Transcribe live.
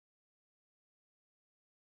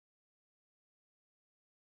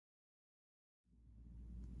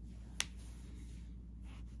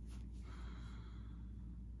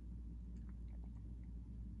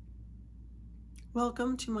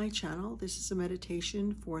Welcome to my channel. This is a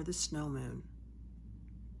meditation for the snow moon.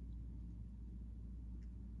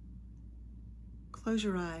 Close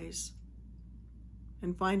your eyes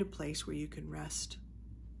and find a place where you can rest,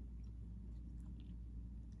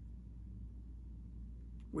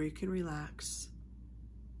 where you can relax,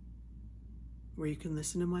 where you can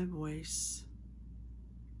listen to my voice.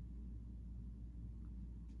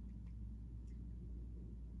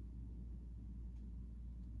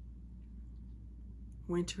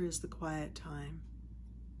 Winter is the quiet time.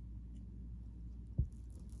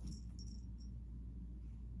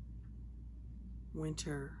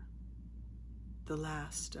 Winter, the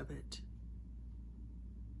last of it.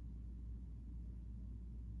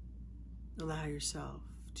 Allow yourself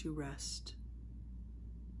to rest.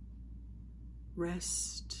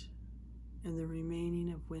 Rest in the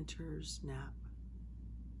remaining of winter's nap.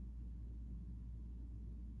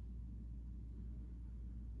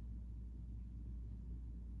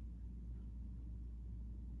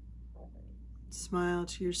 Smile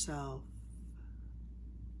to yourself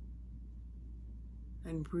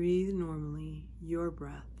and breathe normally your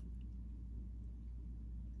breath.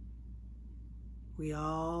 We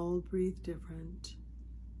all breathe different,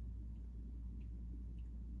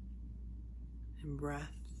 and breath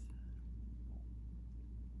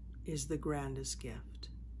is the grandest gift.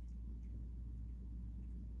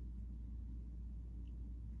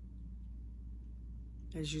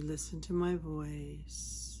 As you listen to my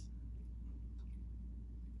voice,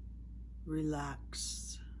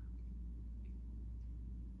 relax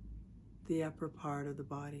the upper part of the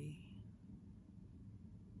body.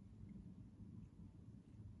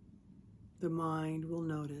 The mind will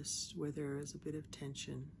notice where there is a bit of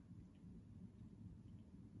tension.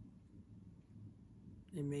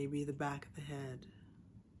 It may be the back of the head,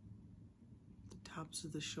 the tops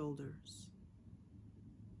of the shoulders,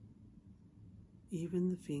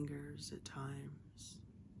 even the fingers at times.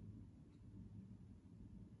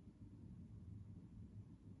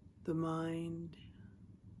 The mind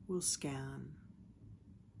will scan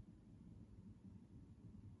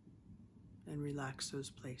and relax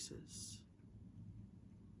those places.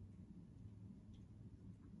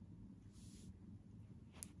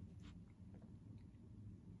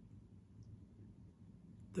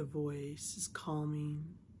 The voice is calming,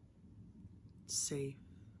 safe.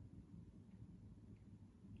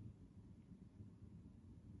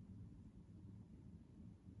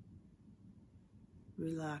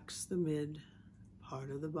 Relax the mid part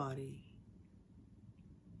of the body,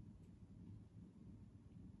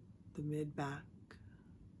 the mid back,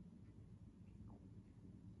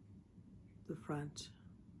 the front,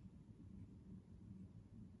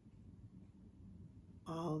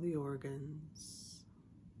 all the organs.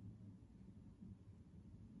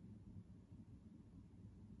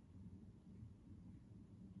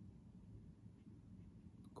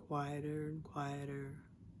 Quieter and quieter.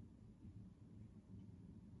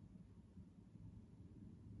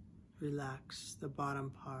 Relax the bottom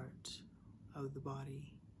part of the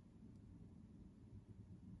body.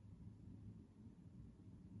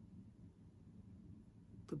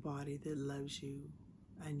 The body that loves you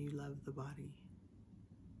and you love the body.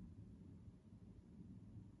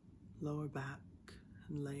 Lower back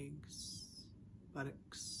and legs,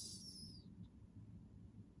 buttocks,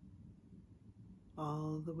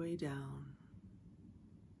 all the way down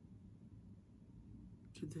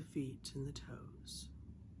to the feet and the toes.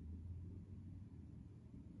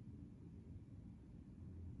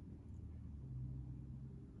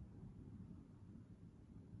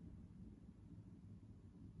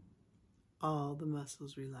 All the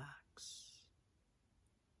muscles relax.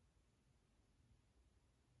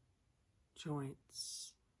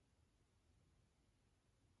 Joints.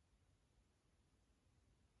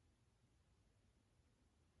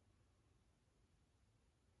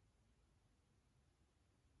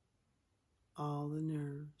 All the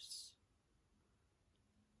nerves.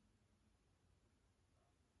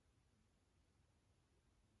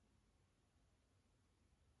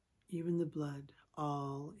 Even the blood,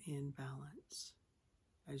 all in balance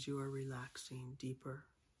as you are relaxing deeper.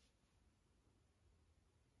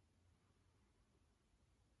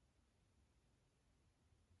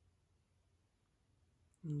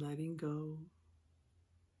 And letting go.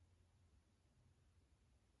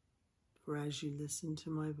 For as you listen to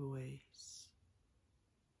my voice,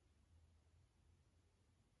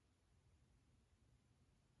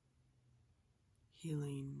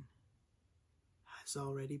 healing has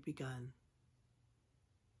already begun.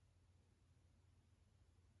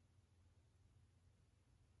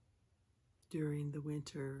 During the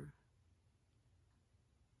winter,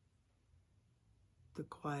 the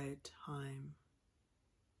quiet time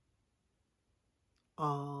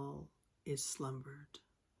all is slumbered.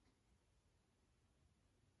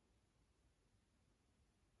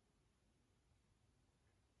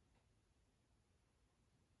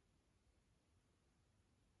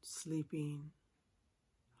 Sleeping,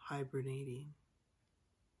 hibernating,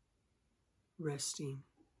 resting.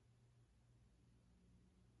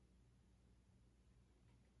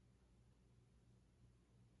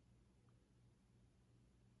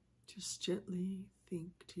 Just gently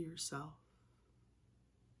think to yourself,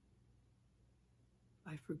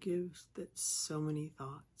 I forgive that so many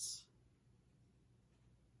thoughts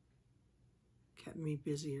kept me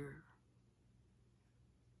busier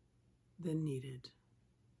than needed.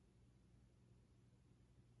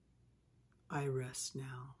 I rest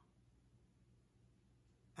now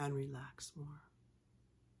and relax more.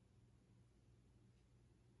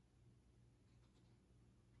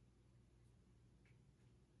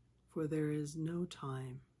 For there is no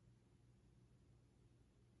time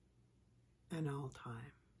and all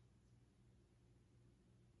time.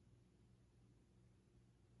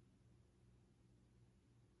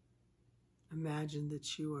 Imagine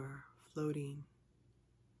that you are floating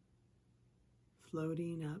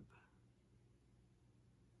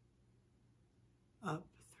up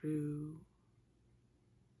through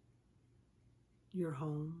your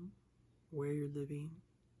home, where you're living,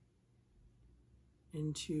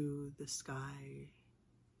 into the sky,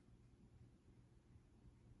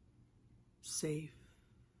 safe,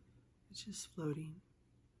 just floating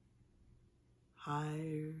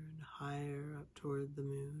higher and higher up toward the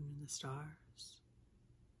moon and the stars.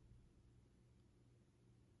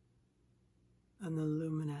 And the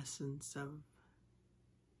luminescence of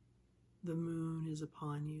the moon is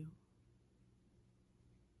upon you.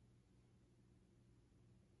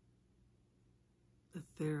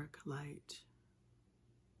 Etheric light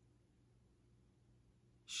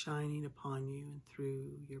shining upon you and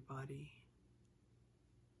through your body.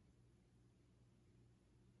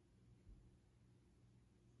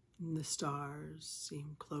 And the stars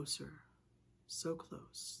seem closer, so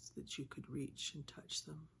close that you could reach and touch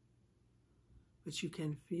them. But you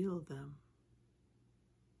can feel them.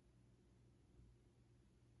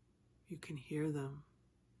 You can hear them.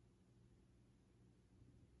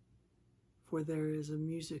 For there is a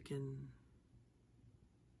music in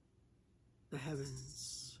the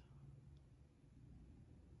heavens.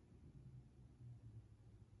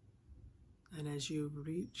 And as you've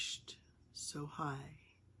reached so high,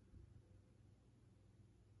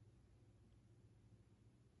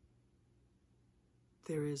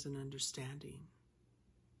 there is an understanding,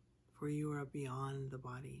 for you are beyond the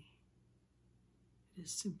body. It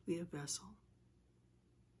is simply a vessel.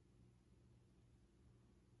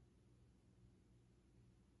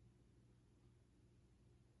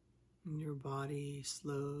 And your body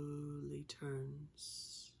slowly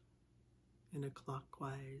turns in a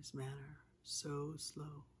clockwise manner, so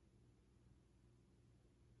slow,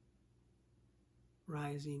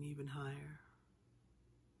 rising even higher.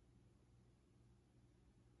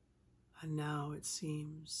 And now it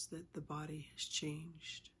seems that the body has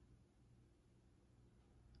changed,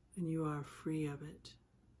 and you are free of it.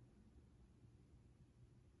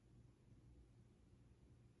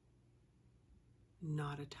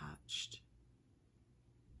 Not attached,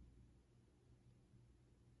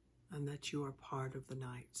 and that you are part of the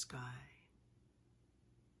night sky.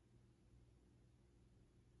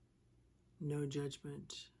 No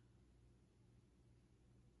judgment,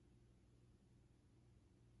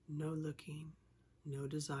 no looking, no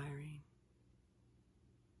desiring,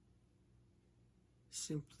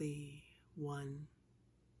 simply one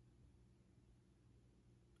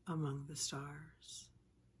among the stars.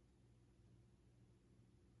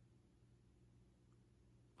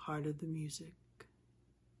 Part of the music.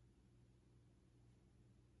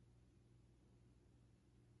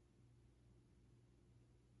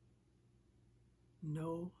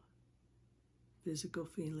 No physical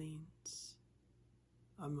feelings,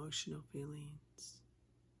 emotional feelings,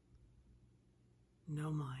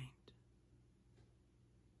 no mind.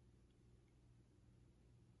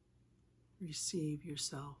 Receive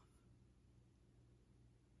yourself.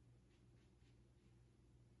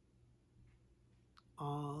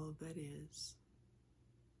 All that is.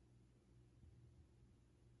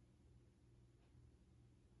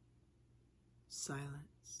 Silence.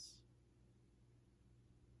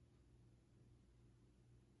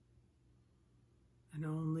 And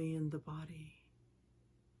only in the body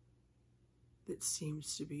that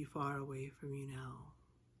seems to be far away from you now.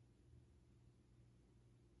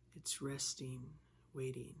 It's resting,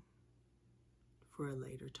 waiting for a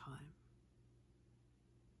later time.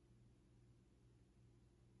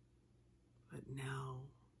 But now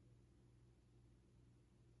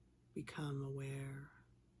become aware.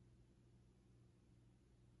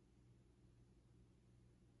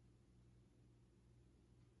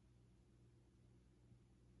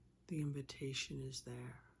 The invitation is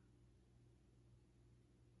there.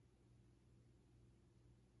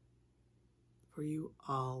 For you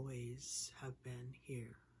always have been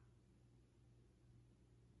here.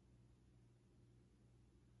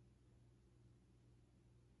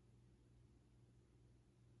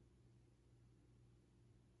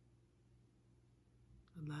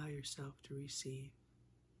 Allow yourself to receive.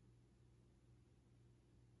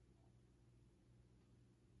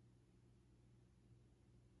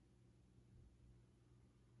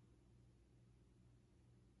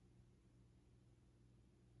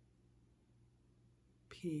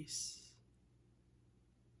 Peace.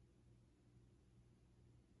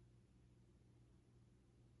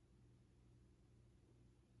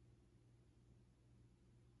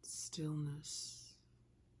 Stillness.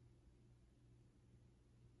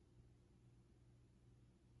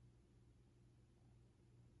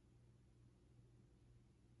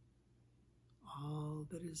 All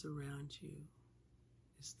that is around you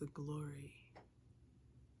is the glory.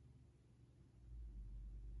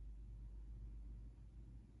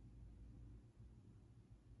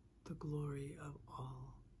 The glory of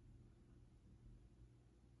all.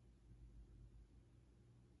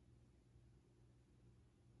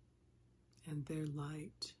 And their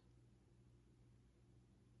light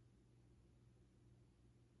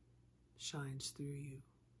shines through you.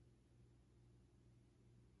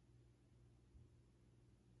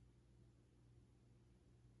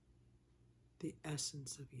 The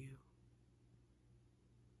essence of you.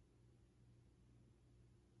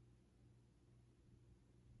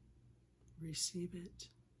 Receive it.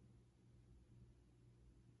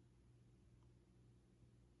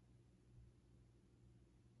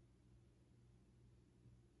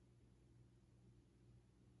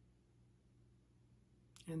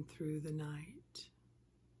 And through the night,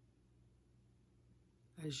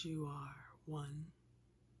 as you are one,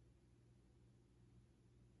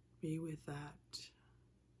 be with that,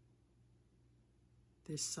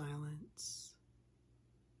 this silence,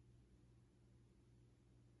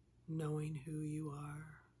 knowing who you are,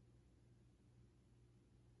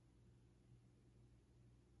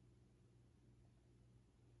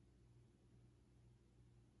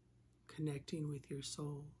 connecting with your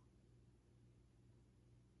soul,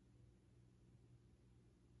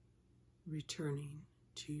 returning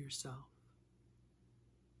to yourself.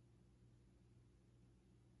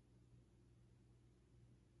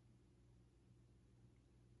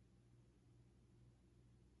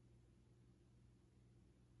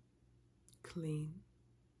 Clean,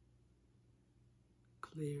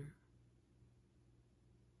 clear,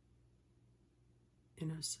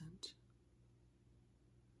 innocent,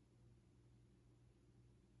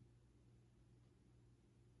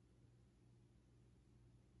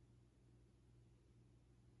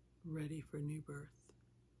 ready for new birth.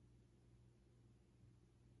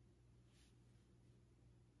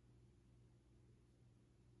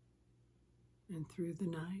 And through the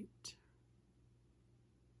night,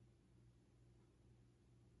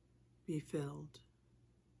 be filled.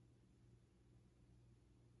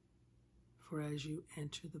 For as you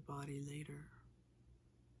enter the body later,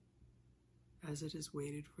 as it is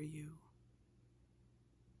waited for you,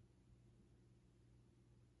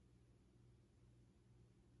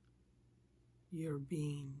 your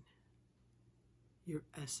being, your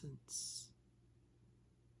essence,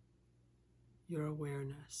 your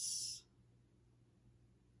awareness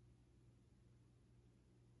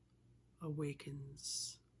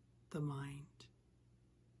awakens the mind,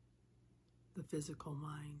 the physical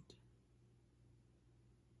mind,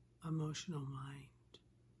 emotional mind,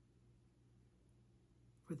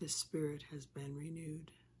 for the spirit has been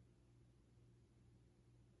renewed.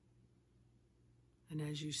 And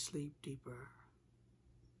as you sleep deeper,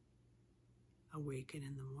 awaken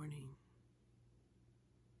in the morning.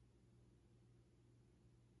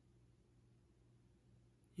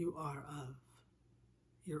 You are of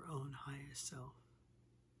your own highest self.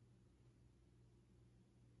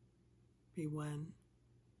 Be one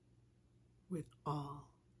with all.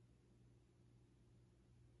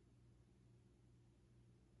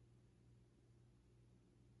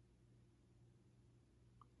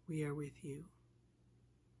 We are with you.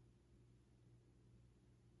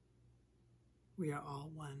 We are all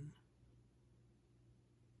one.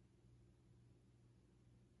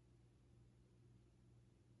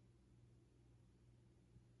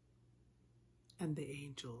 And the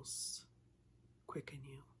angels quicken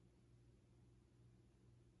you.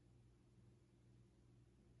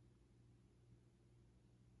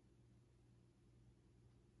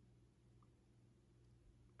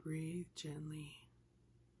 Breathe gently.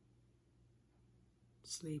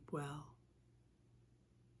 Sleep well.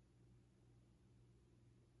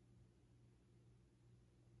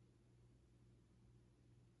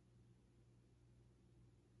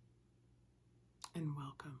 And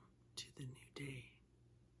welcome to the new day.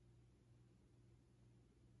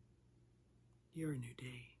 Your new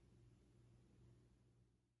day.